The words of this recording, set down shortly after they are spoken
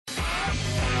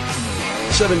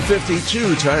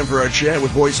7:52, time for our chat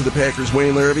with voice of the Packers,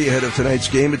 Wayne Larrivee, ahead of tonight's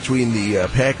game between the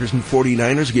Packers and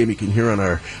 49ers, a game you can hear on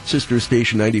our sister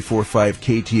station, 94.5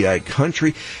 KTI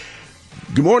Country.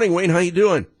 Good morning, Wayne. How you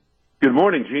doing? Good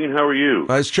morning, Gene. How are you?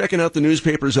 I was checking out the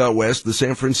newspapers out west, the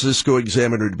San Francisco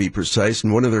Examiner to be precise,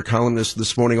 and one of their columnists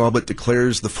this morning all but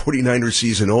declares the 49ers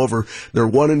season over. They're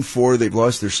 1-4. They've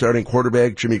lost their starting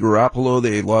quarterback, Jimmy Garoppolo.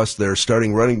 They lost their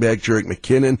starting running back, Jerick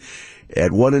McKinnon.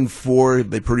 At 1-4,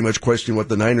 they pretty much question what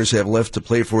the Niners have left to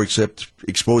play for except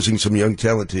exposing some young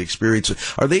talent to experience.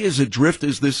 Are they as adrift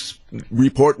as this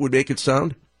report would make it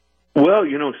sound? Well,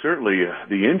 certainly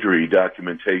the injury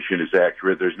documentation is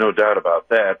accurate. There's no doubt about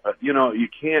that. But, you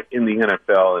can't in the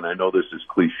NFL, and I know this is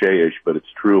cliche-ish, but it's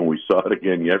true, and we saw it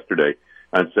again yesterday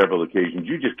on several occasions.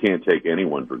 You just can't take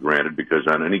anyone for granted because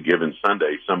on any given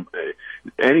Sunday,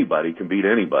 anybody can beat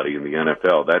anybody in the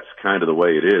NFL. That's kind of the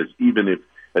way it is, even if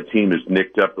a team is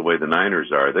nicked up the way the Niners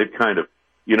are. They've kind of,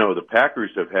 the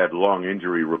Packers have had long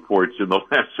injury reports in the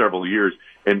last several years,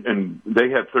 and they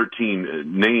had 13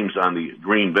 names on the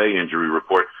Green Bay injury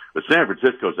report, but San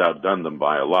Francisco's outdone them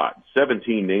by a lot.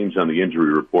 17 names on the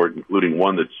injury report, including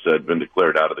one that's been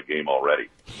declared out of the game already.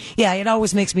 Yeah, it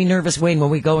always makes me nervous, Wayne, when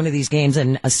we go into these games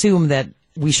and assume that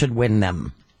we should win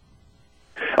them.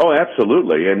 Oh,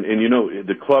 absolutely. And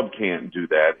the club can't do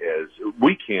that as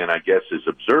we can, I guess, as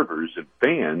observers and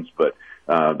fans, but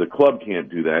the club can't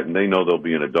do that, and they know they'll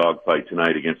be in a dogfight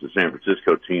tonight against the San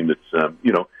Francisco team that's,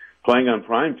 playing on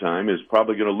primetime, is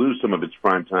probably going to lose some of its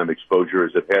primetime exposure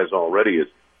as it has already, as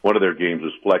one of their games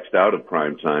was flexed out of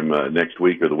primetime next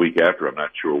week or the week after. I'm not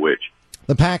sure which.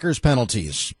 The Packers'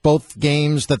 penalties, both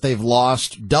games that they've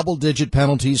lost, double-digit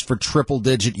penalties for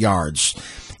triple-digit yards.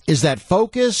 Is that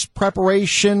focus,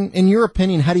 preparation? In your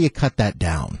opinion, how do you cut that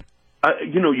down?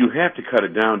 You have to cut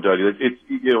it down, Doug.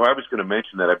 I was going to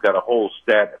mention that. I've got a whole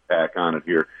stat pack on it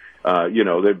here.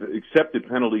 They've accepted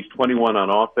penalties, 21 on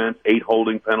offense, 8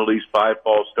 holding penalties, 5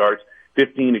 false starts,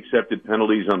 15 accepted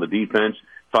penalties on the defense,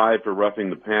 5 for roughing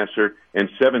the passer, and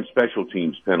 7 special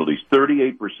teams penalties.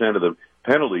 38% of the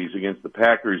penalties against the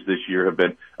Packers this year have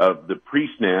been of the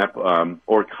pre-snap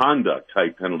or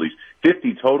conduct-type penalties.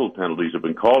 50 total penalties have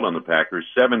been called on the Packers.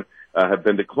 7 have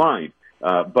been declined.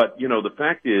 But, the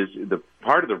fact is, the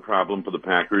part of the problem for the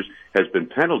Packers has been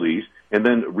penalties, and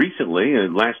then recently,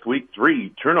 last week,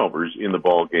 3 turnovers in the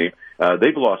ball game.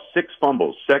 They've lost 6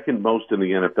 fumbles, second most in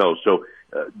the NFL. So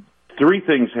 3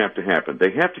 things have to happen.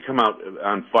 They have to come out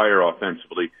on fire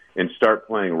offensively and start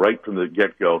playing right from the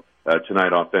get-go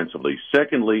tonight offensively.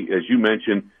 Secondly, as you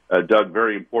mentioned, Doug,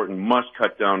 very important, must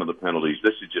cut down on the penalties.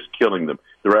 This is just killing them.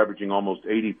 They're averaging almost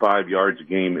 85 yards a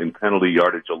game in penalty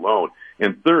yardage alone.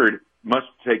 And third, must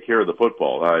take care of the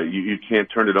football. You can't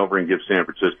turn it over and give San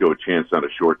Francisco a chance on a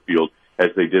short field as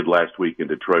they did last week in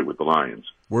Detroit with the Lions.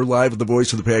 We're live with the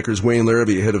voice of the Packers, Wayne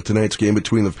Larrivee, ahead of tonight's game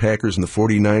between the Packers and the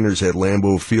 49ers at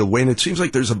Lambeau Field. Wayne, it seems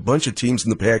like there's a bunch of teams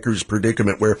in the Packers'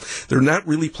 predicament where they're not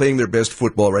really playing their best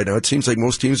football right now. It seems like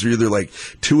most teams are either like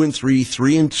 2-3,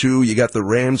 3-2. You got the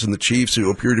Rams and the Chiefs,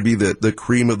 who appear to be the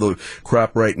cream of the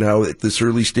crop right now at this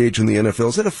early stage in the NFL.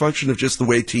 Is that a function of just the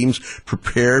way teams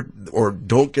prepare or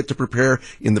don't get to prepare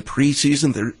in the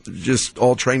preseason? They're just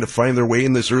all trying to find their way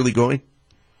in this early going?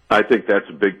 I think that's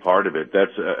a big part of it.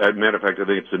 That's, as a matter of fact, I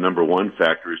think it's the number one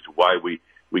factor as to why we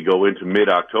go into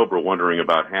mid-October wondering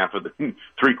about half of the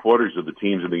 3/4 of the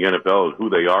teams in the NFL, who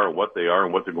they are, what they are,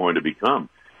 and what they're going to become.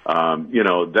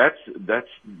 That's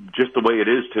just the way it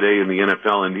is today in the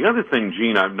NFL. And the other thing,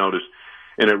 Gene, I've noticed,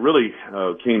 and it really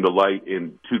came to light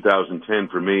in 2010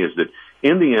 for me, is that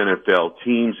in the NFL,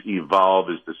 teams evolve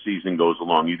as the season goes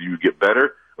along. Either you get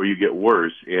better or you get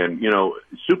worse. And,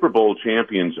 Super Bowl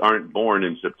champions aren't born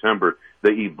in September.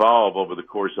 They evolve over the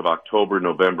course of October,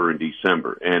 November, and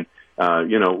December. And,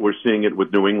 we're seeing it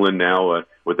with New England now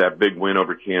with that big win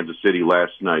over Kansas City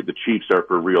last night. The Chiefs are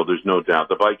for real. There's no doubt.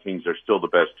 The Vikings are still the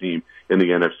best team in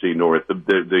the NFC North.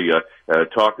 The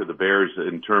talk of the Bears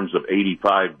in terms of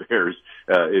 85 Bears,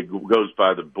 it goes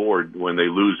by the board when they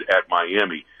lose at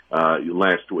Miami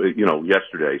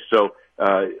yesterday. So,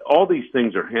 all these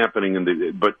things are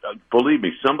happening, but believe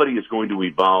me, somebody is going to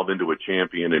evolve into a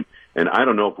champion, and I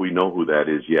don't know if we know who that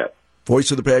is yet. Voice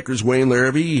of the Packers, Wayne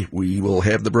Larrivee. We will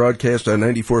have the broadcast on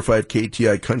 94.5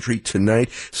 KTI Country tonight,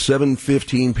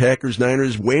 7:15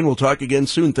 Packers-Niners. Wayne, we'll talk again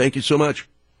soon. Thank you so much.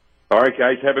 All right,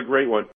 guys, have a great one.